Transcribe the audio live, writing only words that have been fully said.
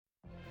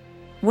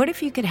What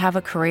if you could have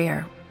a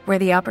career where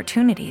the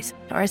opportunities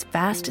are as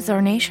vast as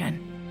our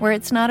nation, where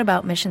it's not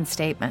about mission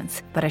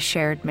statements, but a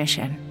shared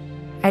mission?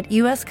 At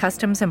U.S.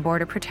 Customs and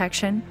Border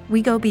Protection,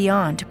 we go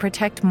beyond to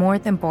protect more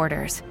than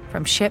borders.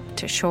 From ship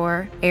to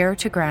shore, air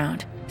to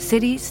ground,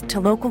 cities to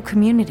local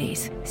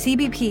communities,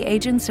 CBP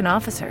agents and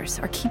officers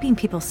are keeping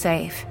people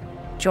safe.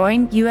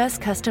 Join U.S.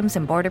 Customs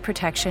and Border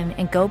Protection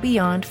and go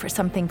beyond for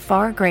something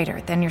far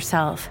greater than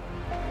yourself.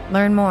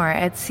 Learn more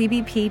at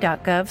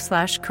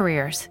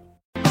cbp.gov/careers.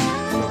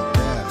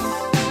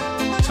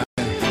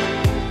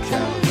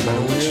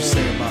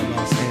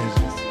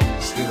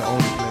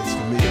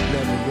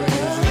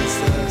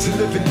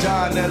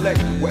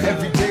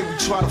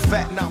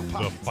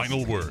 The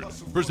Final Word,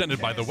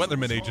 presented by the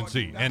Weatherman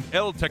Agency and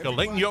El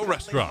Tecaleño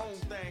Restaurant.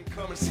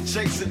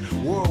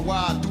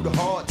 Worldwide through the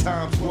hard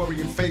times,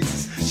 worrying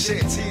faces,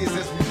 shed tears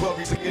as we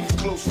bury getting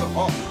close to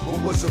heart.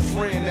 What was a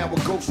friend, now a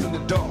ghost in the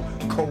dark.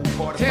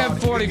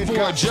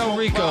 1044, Joe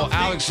Rico,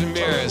 Alex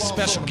Ramirez,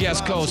 special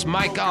guest host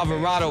Mike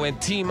Alvarado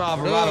and Team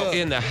Alvarado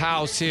in the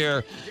house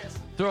here.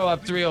 Throw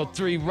up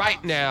 303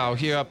 right now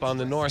here up on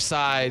the north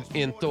side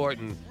in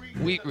Thornton.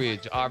 Wheat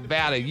Ridge,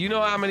 Arvada. You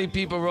know how many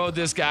people rode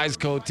this guy's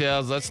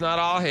coattails. Let's not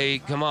all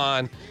hate. Come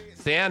on.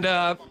 Stand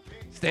up.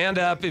 Stand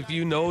up if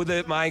you know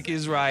that Mike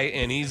is right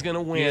and he's going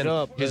to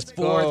win his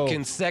fourth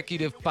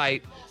consecutive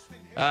fight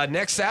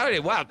next Saturday.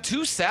 Wow,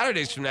 2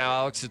 Saturdays from now,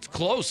 Alex. It's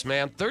close,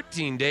 man.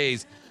 13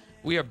 days.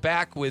 We are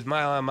back with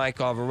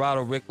Mike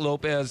Alvarado, Rick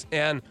Lopez,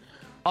 and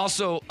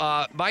also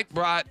Mike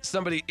brought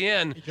somebody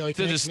in to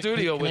the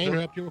studio with him. Can I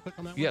interrupt you real quick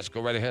on that one? Yes, go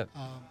right ahead.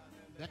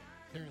 That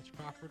Terrence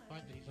Crawford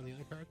fight that he's on the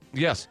undercard?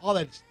 Yes. All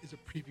that is a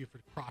preview for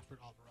Crawford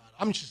Alvarado.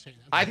 I'm just saying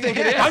that. I think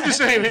it is. I'm just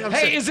saying.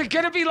 Hey, is it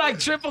going to be like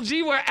Triple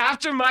G where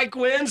after Mike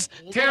wins,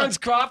 Terrence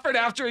Crawford,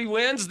 after he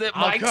wins, that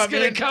Mike's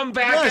going to come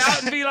back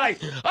out and be like,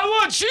 I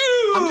want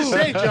you. I'm just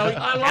saying, Joey.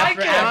 I like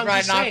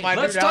it.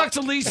 Let's talk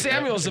to Lee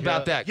Samuels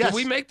about that. Can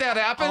we make that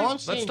happen?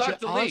 Let's talk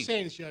to Lee. All I'm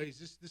saying is, Joey,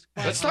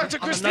 let's talk to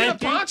Christina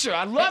Poncher.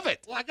 I love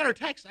it. Well, I got her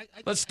text.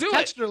 Let's do it.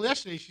 I texted her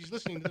yesterday. She's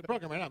listening to the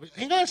program right now. But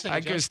hang on a second,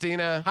 Hi,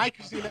 Christina. Hi,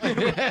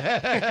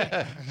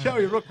 Christina.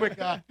 Joey, real quick.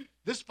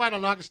 This fight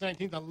on August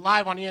 19th,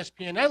 live on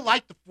ESPN. I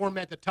like the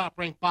format that Top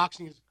Rank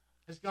Boxing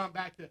has gone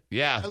back to.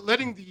 Yeah.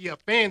 Letting the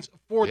fans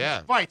afford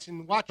these fights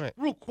and watch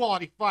real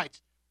quality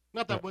fights.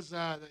 Not that was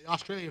the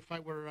Australia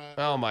fight where.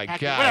 Oh my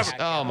gosh!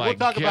 Oh my gosh! We'll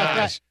talk about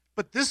that.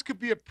 But this could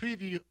be a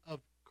preview of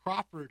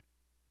Crawford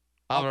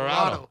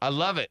Alvarado. I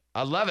love it.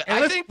 I love it.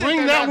 And let's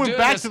bring that one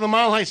back to the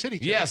Mile High City.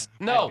 Yes.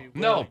 No.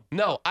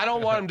 I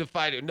don't want him to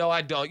fight it. No,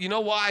 I don't. You know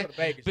why?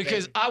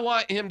 Because I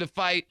want him to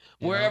fight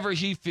wherever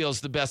he feels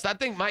the best. I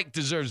think Mike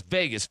deserves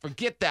Vegas.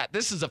 Forget that.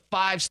 This is a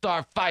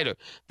 5-star fighter.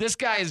 This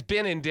guy has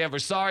been in Denver.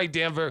 Sorry,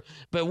 Denver.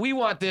 But we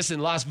want this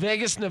in Las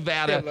Vegas,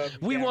 Nevada.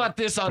 We want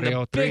this on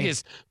the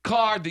biggest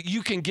card that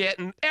you can get.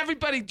 And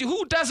everybody,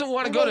 who doesn't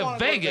want to go to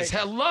Vegas?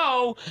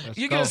 Hello?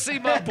 You going to see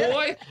my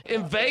boy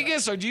in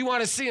Vegas, or do you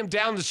want to see him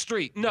down the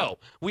street? No.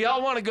 We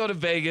all want to go to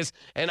Vegas,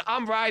 and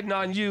I'm riding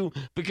on you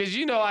because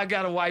you know I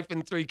got a wife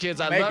and 3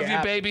 kids. I love you,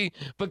 baby.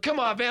 But come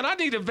on, man. I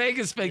need a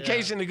Vegas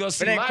vacation to go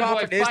see my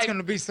boy fight. It's going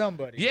to be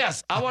somebody.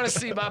 Yes. I want to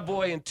see my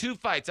boy in 2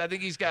 fights. I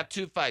think he's got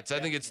 2 fights. I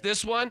think it's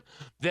this one.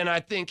 Then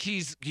I think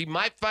he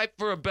might fight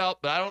for a belt,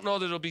 but I don't know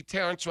that it'll be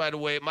Terrence right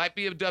away. It might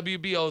be a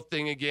WBO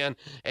thing again.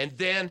 And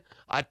then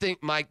I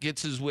think Mike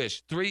gets his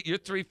wish. You're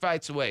 3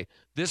 fights away.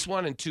 This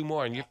one and 2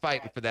 more, and you're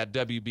fighting for that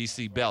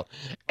WBC belt.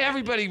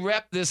 Everybody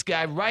rep this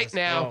guy right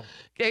now.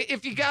 Okay,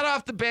 if you got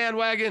off the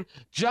bandwagon,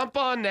 jump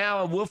on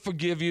now, and we'll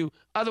forgive you.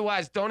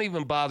 Otherwise, don't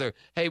even bother.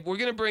 Hey, we're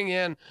going to bring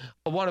in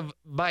one of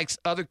Mike's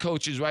other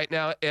coaches right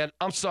now, and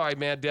I'm sorry,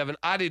 man, Devin.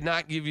 I did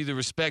not give you the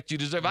respect you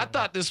deserve. I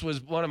thought this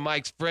was one of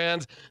Mike's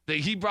friends that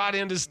he brought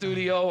into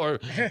studio, or,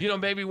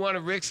 maybe one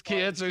of Rick's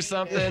kids or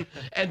something.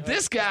 And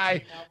this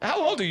guy,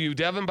 how old are you,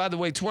 Devin, by the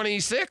way,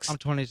 26? I'm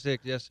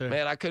 26, yes, sir.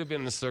 Man, I could have been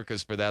in the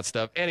circus for that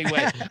stuff.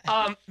 Anyway,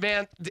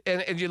 man,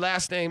 and your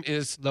last name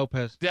is?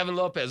 Lopez. Devin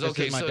Lopez.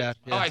 Okay, this is my dad.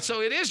 Yeah. All right,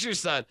 so it is your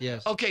son.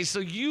 Yes. Okay, so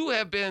you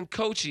have been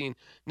coaching.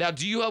 Now,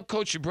 do you help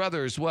coach your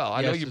brother as well?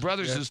 I know your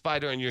brother's a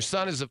fighter and your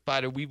son is a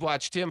fighter. We've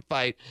watched him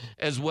fight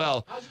as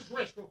well. How's his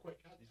wrist, real quick?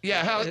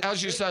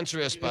 How's your son's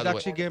wrist, by the way? He's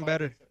actually getting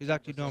better. He's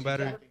actually doing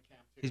better.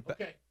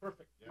 Okay,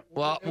 perfect.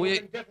 Well,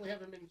 we definitely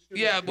have him in the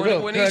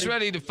studio. when he's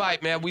ready to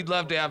fight, man, we'd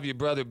love to have your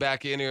brother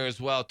back in here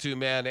as well, too,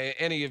 man.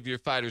 Any of your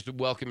fighters are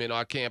welcome in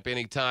our camp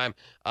anytime.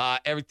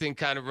 Everything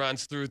kind of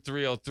runs through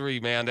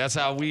 303, man. That's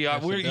how we are.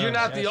 You're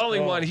not the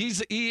only one.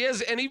 He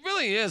is, and he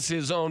really is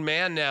his own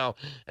man now.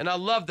 And I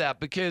love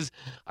that because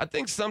I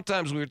think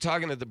sometimes we were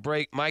talking at the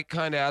break, Mike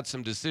kind of had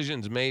some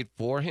decisions made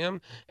for him,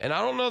 and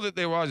I don't know that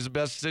they were always the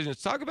best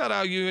decisions. Talk about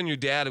how you and your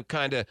dad have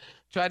kind of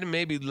tried to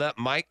maybe let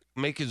Mike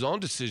make his own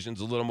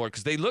decisions a little more,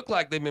 because they look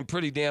like they've been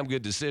pretty damn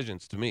good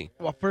decisions to me.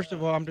 Well, first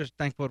of all, I'm just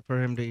thankful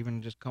for him to even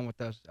just come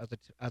with us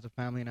as a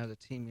family and as a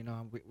team.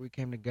 We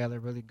came together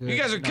really good. You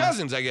guys are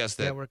cousins, I guess.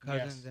 Then. Yeah, we're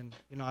cousins, and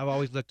I've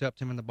always looked up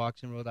to him in the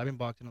boxing world. I've been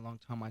boxing a long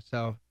time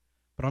myself,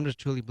 but I'm just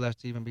truly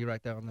blessed to even be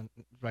right there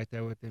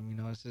with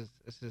him.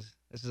 This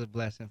is a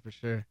blessing for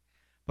sure.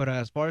 But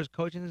as far as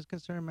coaching is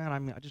concerned, man, I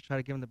mean, I just try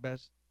to give him the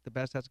best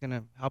that's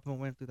gonna help him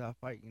win through that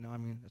fight. You know, I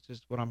mean, that's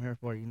just what I'm here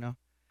for. You know.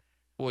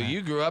 Well,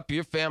 you grew up,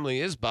 your family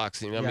is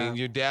boxing. I mean,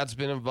 your dad's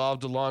been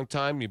involved a long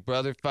time, your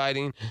brother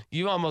fighting.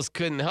 You almost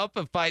couldn't help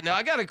but fight. Now,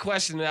 I got a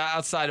question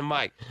outside of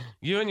Mike.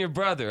 You and your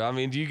brother, I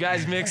mean, do you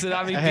guys mix it?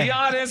 I mean,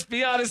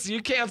 be honest.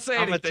 You can't say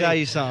anything. I'm going to tell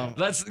you something.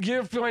 Let's get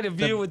your point of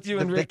view with you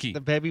and Ricky.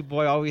 The baby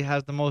boy always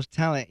has the most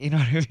talent, you know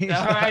what I mean?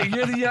 All right,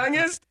 you're the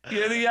youngest? I'm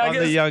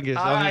the youngest.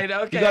 All right,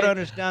 okay. You got to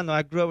understand, though,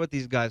 I grew up with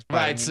these guys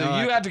fighting. Right,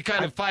 so you had to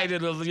kind of fight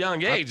at a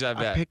young age, I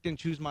bet. I picked and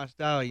choose my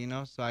style, you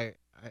know, so I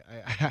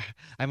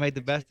made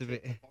the best of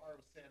it.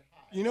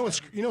 You know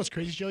what's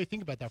crazy, Joey?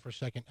 Think about that for a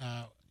second.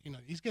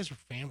 These guys are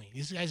family.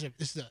 These guys have.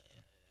 This is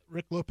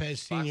Rick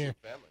Lopez Sr.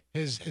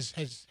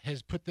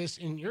 has put this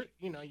in your.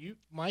 You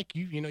Mike.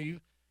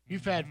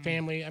 You've had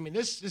family. I mean,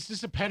 this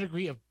is a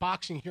pedigree of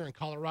boxing here in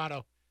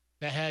Colorado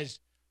that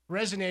has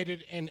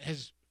resonated and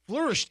has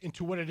flourished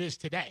into what it is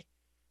today.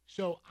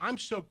 So I'm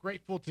so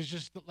grateful to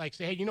just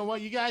say, hey, you know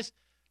what, you guys.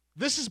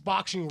 This is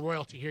boxing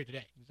royalty here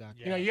today.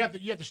 Exactly. You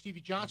have the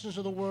Stevie Johnsons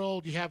of the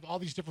world. You have all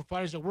these different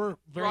fighters that were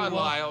very Ron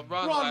well.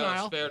 Ron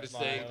Lyle, fair to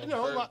say.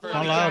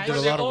 Ron Lyle did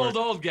a lot of work.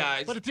 Old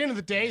guys. But at the end of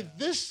the day,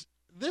 this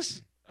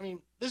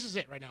is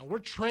it right now. We're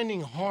trending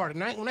hard.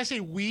 And when I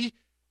say we,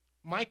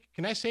 Mike,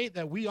 can I say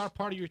that we are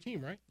part of your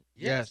team, right?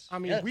 Yes. I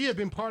mean, we have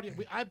been part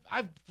of.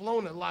 I've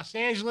flown to Los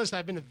Angeles.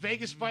 I've been to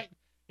Vegas fight.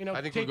 I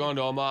think we're going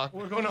to Omaha.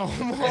 We're going to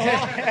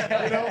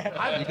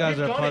Omaha. You guys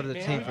are part of the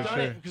team for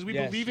sure. Because we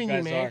believe in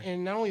you, man.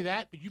 And not only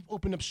that, but you've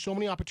opened up so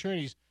many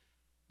opportunities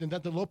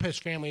that the Lopez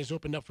family has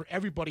opened up for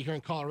everybody here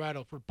in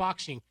Colorado for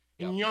boxing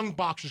and young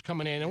boxers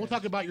coming in. And we'll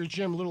talk about your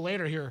gym a little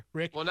later here,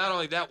 Rick. Well, not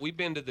only that, we've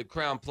been to the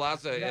Crown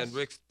Plaza, and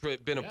Rick's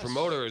been a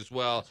promoter as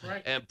well,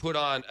 and put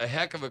on a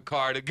heck of a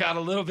card. It got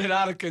a little bit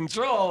out of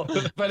control,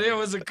 but it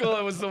was It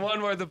was the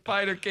one where the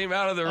fighter came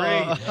out of the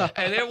ring,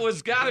 and it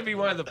was got to be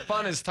one of the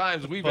funnest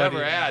times we've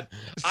ever had.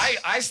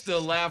 I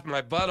still laughed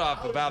my butt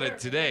off about it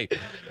today.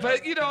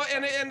 But,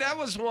 and that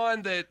was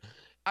one that,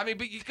 I mean,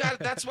 but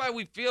that's why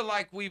we feel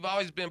like we've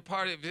always been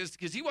part of his,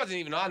 because he wasn't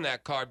even on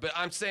that card, but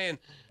I'm saying,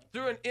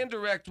 through an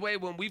indirect way,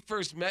 when we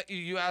first met you,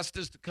 you asked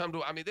us to come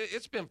to. I mean,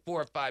 it's been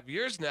 4 or 5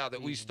 years now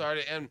that we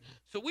started, and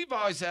so we've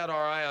always had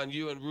our eye on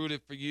you and rooted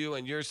for you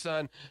and your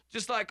son,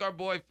 just like our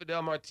boy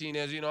Fidel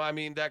Martinez. I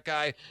mean, that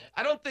guy.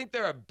 I don't think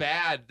they're a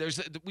bad.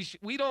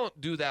 We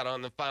don't do that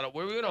on the final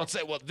where we don't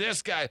say, well,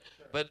 this guy.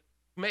 But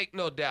make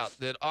no doubt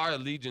that our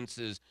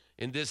allegiances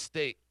in this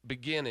state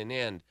begin and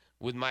end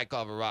with Mike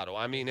Alvarado.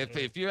 I mean,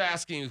 if you're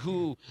asking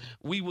who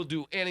we will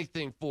do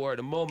anything for at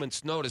a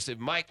moment's notice, if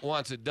Mike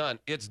wants it done,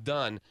 it's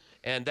done.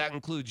 And that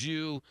includes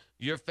you,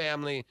 your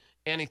family,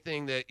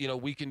 anything that,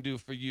 we can do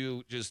for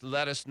you, just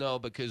let us know,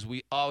 because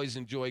we always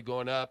enjoy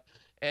going up.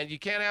 And you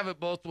can't have it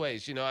both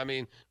ways. I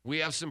mean, we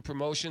have some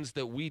promotions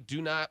that we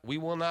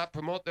will not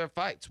promote their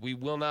fights. We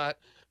will not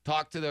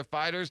talk to their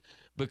fighters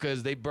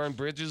because they burn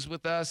bridges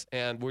with us,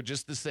 and we're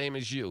just the same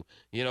as you.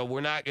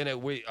 We're not going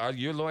to,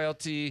 your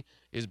loyalty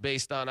is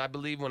based on, I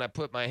believe, when I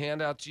put my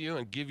hand out to you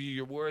and give you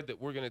your word that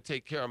we're going to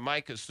take care of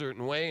Mike a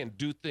certain way and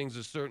do things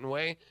a certain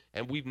way,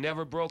 and we've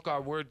never broke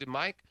our word to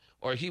Mike,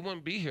 or he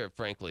wouldn't be here,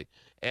 frankly.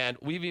 And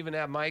we've even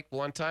had Mike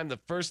one time, the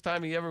first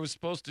time he ever was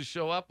supposed to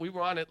show up, we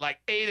were on at like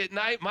 8 at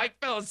night. Mike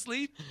fell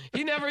asleep.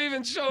 He never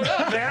even showed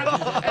up, man. And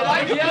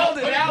I yelled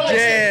at Alex.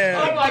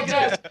 Damn. Oh, my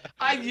gosh.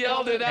 I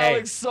yelled at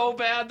Alex so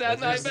bad that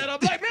night, man. I'm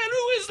like, man,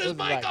 who is this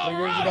Mike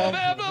Alvarado,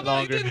 man? I'm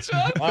like, he didn't show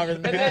up.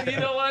 And then, you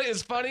know what?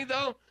 It's funny,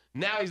 though.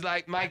 Now he's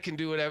like, Mike can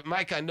do whatever.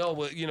 Mike, I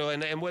know,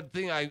 and one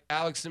thing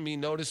Alex and me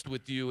noticed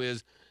with you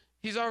is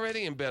he's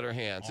already in better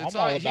hands. I'm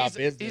all about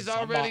business. He's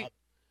already...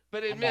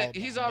 But admit,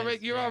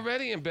 you're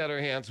already in better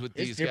hands with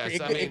these guys.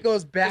 It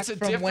goes back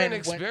from when I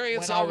was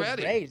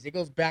raised. It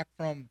goes back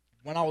from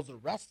when I was a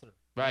wrestler.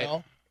 Right.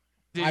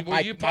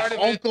 Were you part of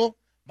it?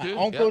 My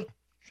uncle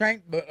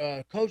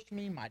coached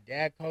me. My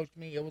dad coached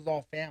me. It was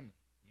all family.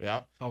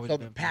 Yeah. So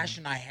the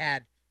passion I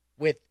had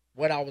with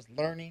what I was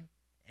learning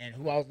and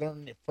who I was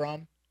learning it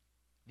from,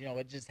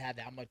 it just had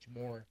that much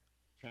more,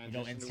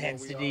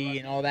 intensity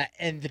and all that.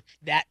 And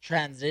that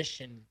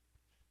transition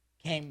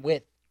came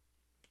with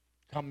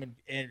coming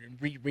and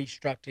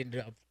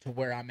restructured to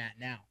where I'm at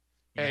now.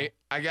 Hey,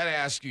 I got to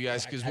ask you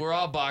guys, because we're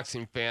all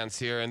boxing fans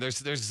here, and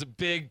there's a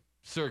big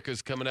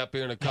circus coming up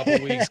here in a couple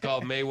weeks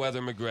called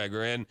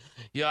Mayweather-McGregor. And,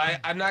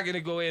 I'm not going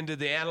to go into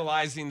the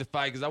analyzing the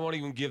fight because I won't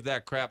even give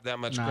that crap that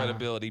much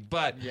credibility.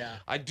 But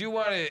I do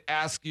want to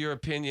ask your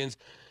opinions.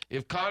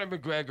 If Conor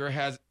McGregor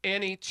has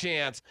any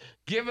chance,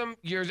 give him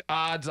your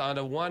odds on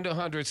a 1 to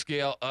 100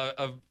 scale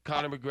of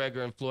Conor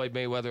McGregor and Floyd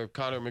Mayweather, if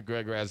Conor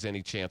McGregor has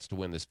any chance to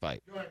win this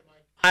fight. Go ahead, Mike.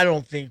 I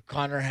don't think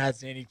Conor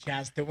has any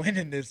chance to win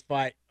in this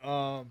fight.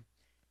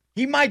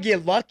 He might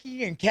get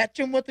lucky and catch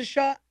him with a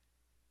shot,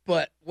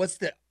 but what's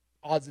the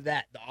odds of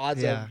that? The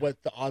odds of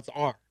what the odds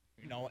are,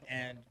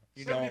 and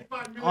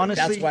honestly,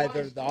 that's why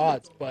they're the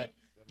odds. But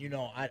he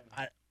might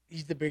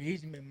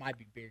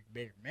be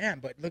bigger man,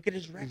 but look at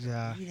his record.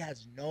 Yeah. He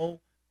has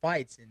no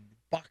fights in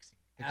boxing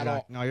at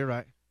all. No, you're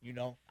right.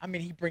 I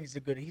mean, he brings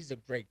he's a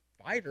great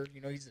fighter.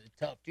 You know, he's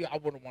a tough dude. I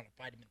wouldn't want to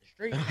fight him in the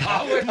street.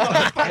 I wouldn't want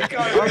to fight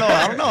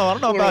I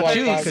don't know about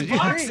you He's because you're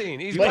boxing.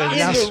 He's But a boxing.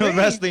 in the national ring,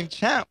 wrestling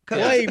champ.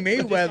 Clay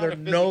Mayweather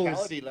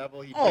knows.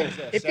 Level, he Oh, brings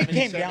a if it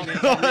came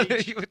 77 down to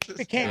inch reach. If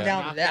it came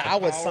down to that, I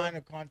would sign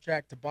a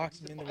contract to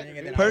boxing in the ring.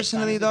 And then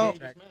Personally, I would sign a though,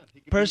 contract.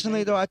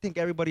 Personally, though, I think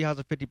everybody has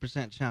a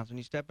 50% chance. When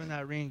you step in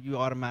that ring, you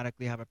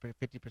automatically have a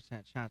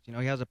 50% chance. You know,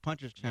 he has a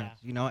puncher's chance.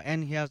 You know,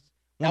 and he has.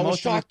 That would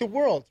shock the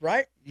world,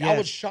 right? That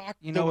would Yes. shock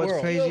You the know what's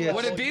world. crazy?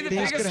 Would it be the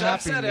Things biggest could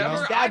happen, upset you know?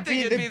 ever? I That'd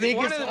think be it'd the be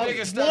one biggest, of the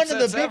biggest one of the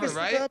upsets ever, biggest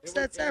right?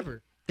 upsets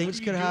ever. Things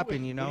could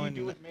happen, you know. What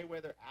do you And do with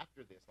Mayweather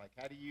after this? Like,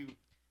 how do you?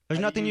 there's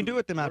how do nothing you do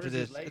with him after where's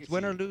his this. It's legacy?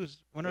 win or lose.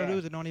 Win or Yeah.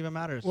 lose, it don't even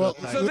matter. Well,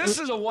 it's like- So this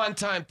is a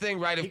one-time thing,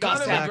 right? If He got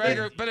Conor sacked.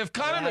 McGregor, but if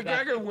Conor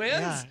McGregor wins,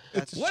 yeah,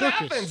 that's what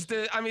circus. happens?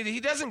 I mean, he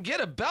doesn't get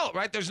a belt,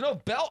 right? There's no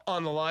belt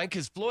on the line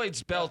because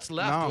Floyd's belt's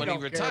left No. when he Don't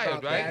care retired,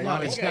 about right? that. No,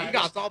 He it's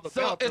got all the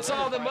So belts. it's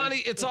all the money.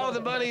 It's all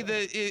the money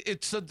that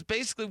it's so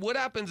basically what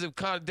happens if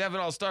Devin?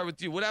 I'll start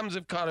with you. What happens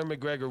if Conor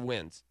McGregor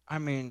wins? I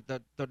mean,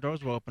 the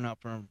doors will open up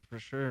for him for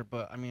sure.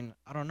 But I mean,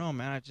 I don't know,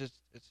 man. It's just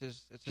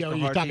Joe, a you're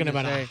hard talking thing to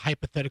about say. a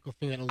hypothetical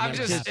thing that'll I'm never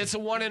just happen. it's a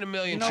 1 in a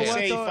million You know chance. what,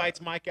 Say he though?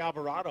 fights Mike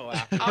Alvarado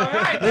after. All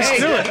right, Let's hey,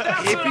 do it.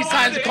 that's If what he I signs a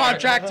wanted to hear.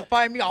 contract to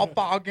fight me,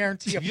 I'll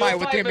guarantee a You'll fight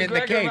with him in the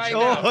McGregor cage. right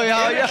now. Oh,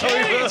 yeah, In the yeah,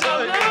 cage,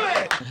 I love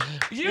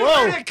it. You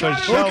heard it, Conor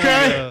sure.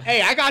 McGregor.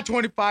 Hey, I got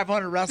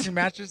 2,500 wrestling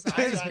matches.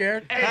 I ain't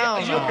scared. Hey, Hell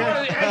you no.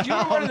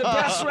 were one of the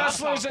best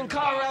wrestlers in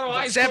Colorado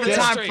high school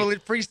Seven-time history.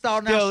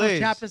 freestyle national is.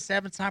 champion,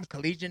 7-time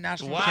collegiate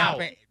national Wow.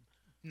 champion,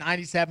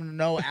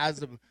 97-0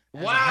 as a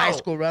Wow. high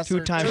school wrestler,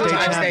 Two-time two-time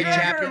state state McGregor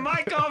and champion.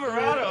 Mike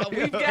Alvarado.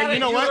 We've got And it. you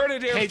know You what? heard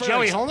it here Hey, first.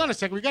 Joey, hold on a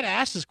second. We got to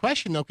ask this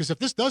question though, because if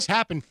this does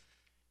happen,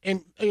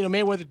 and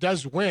Mayweather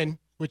does win,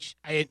 which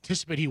I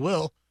anticipate he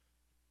will,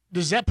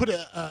 does that put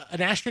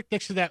an asterisk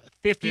next to that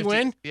 50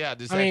 win? Yeah,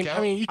 does I that mean,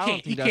 count? you I don't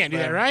can't think that's do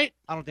that, fair. right?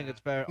 I don't think it's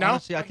fair. No?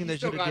 Honestly, I think they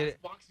should have did it.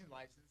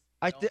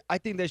 I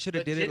think they should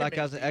have did it like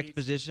as an Legitimate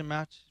exposition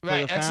match. for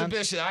Right, the fans.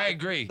 exhibition. I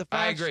agree. The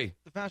I fans, agree.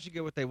 The fans should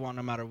get what they want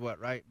no matter what,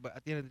 right? But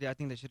at the end of the day, I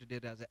think they should have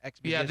did it as an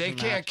exposition Yeah, they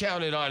can't match.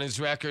 count it on his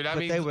record. I But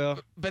mean, they will.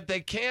 But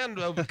they can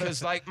though,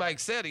 because like Mike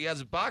said, he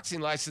has a boxing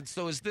license.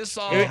 So is this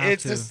all? have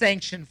It's to. a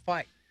sanctioned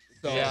fight.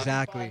 So Yeah.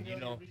 Exactly.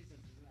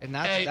 And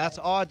that's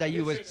odd that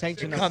you would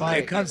sanction a it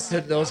fight. comes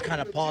to those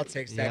kind of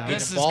politics that Yeah. get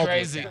This is involved with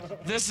crazy.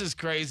 that. This is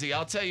crazy.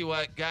 I'll tell you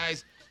what,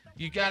 guys.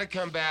 You got to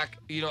come back,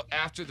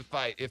 after the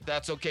fight, if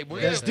that's okay.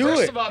 Let's do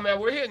first it. of all, man,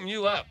 we're hitting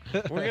you up.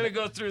 We're gonna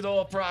go through the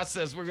whole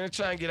process. We're gonna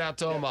try and get out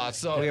to Omaha.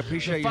 So We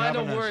appreciate the you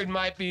final having us. word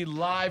might be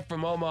live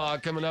from Omaha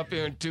coming up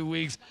here in 2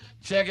 weeks.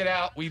 Check it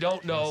out. We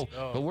don't know,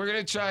 but we're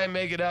gonna try and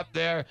make it up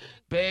there.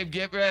 Babe,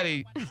 get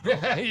ready.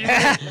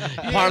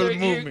 Part of the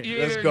movement.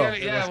 Let's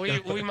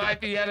go. We might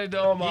be headed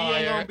to Omaha He ain't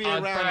here gonna be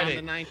on around Friday.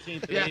 on the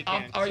 19th. Yeah,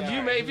 weekend, or you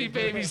sorry. may be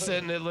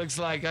babysitting, it looks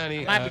like,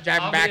 honey. Might be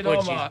driving I'll back in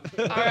with you. Omaha.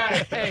 All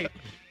right, hey,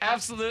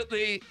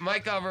 absolutely.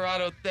 Mike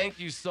Alvarado, thank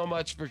you so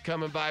much for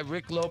coming by.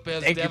 Rick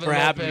Lopez, Thank you Devin for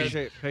having Lopez.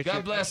 me. Appreciate God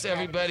it. bless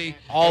everybody.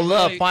 All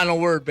love, Everybody- final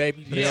word,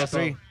 baby. Yes,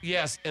 303.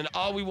 yes, and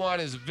all we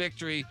want is a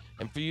victory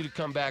and for you to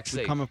come back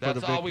safe. coming for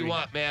That's the all we victory.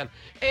 want, man.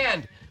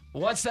 And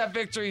once that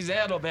victory's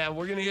handled, man,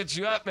 we're gonna hit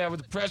you up, man, where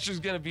the pressure's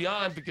gonna be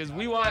on because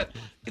we want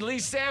Lee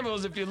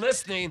Samuels, if you're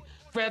listening,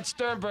 Fred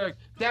Sternberg.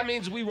 That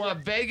means we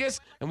want Vegas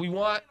and we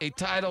want a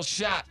title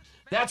shot.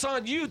 That's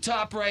on you,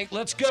 Top Rank.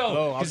 Let's go.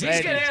 go. I'm Because he's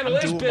ready. going to handle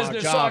I'm his doing my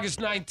business job. August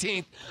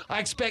 19th. I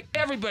expect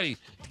everybody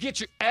to get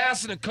your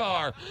ass in a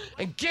car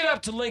and get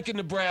up to Lincoln,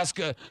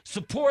 Nebraska.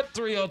 Support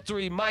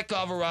 303, Mike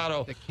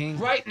Alvarado. The king.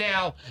 Right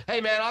now.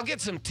 Hey, man, I'll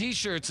get some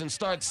T-shirts and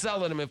start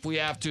selling them if we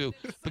have to.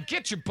 But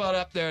get your butt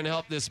up there and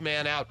help this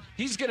man out.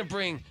 He's going to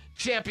bring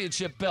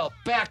championship belt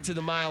back to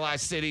the Mile High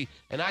City.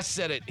 And I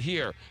said it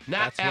here,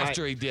 not That's right.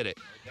 after he did it.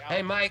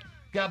 Hey, Mike.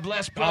 God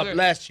bless, brother.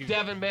 bless you.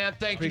 Devin, man.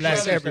 Thank you,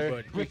 Bless brother.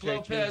 everybody. Rick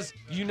Lopez,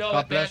 you know God it,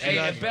 man. bless you Hey,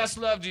 guys. and best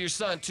love to your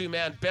son, too,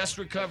 man. Best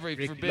recovery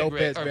for Rick Big Lopez,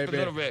 Rick, or for baby.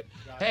 Little Rick.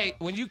 Hey,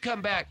 when you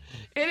come back,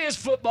 it is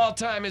football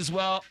time as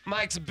well.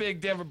 Mike's a big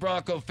Denver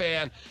Bronco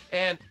fan,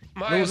 and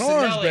Mario Blue and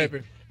orange, Sinelli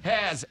baby.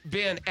 has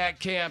been at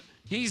camp.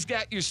 He's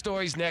got your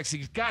stories next.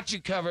 He's got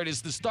you covered.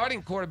 Is the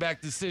starting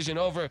quarterback decision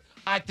over?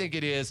 I think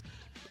it is.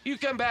 You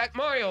come back,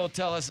 Mario will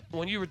tell us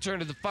when you return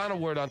to the final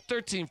word on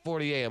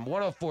 1340 AM,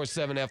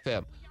 104.7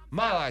 FM.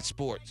 Mile High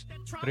Sports.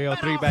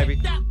 303,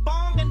 baby.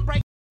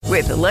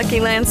 With the Lucky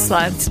Land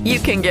Slots, you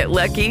can get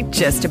lucky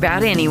just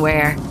about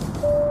anywhere.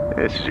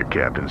 This is your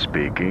captain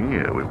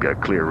speaking. We've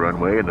got clear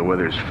runway and the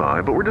weather's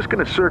fine, but we're just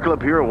going to circle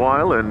up here a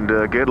while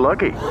and get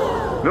lucky.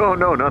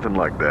 No, nothing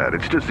like that.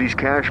 It's just these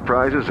cash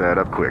prizes add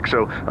up quick.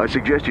 So I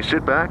suggest you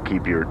sit back,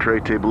 keep your tray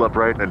table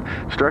upright, and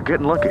start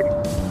getting lucky.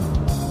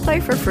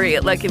 Play for free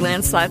at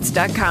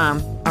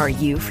LuckyLandSlots.com. Are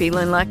you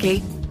feeling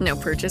lucky? No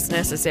purchase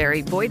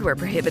necessary. Void where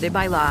prohibited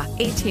by law.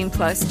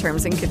 18+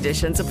 terms and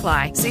conditions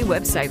apply. See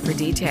website for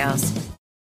details.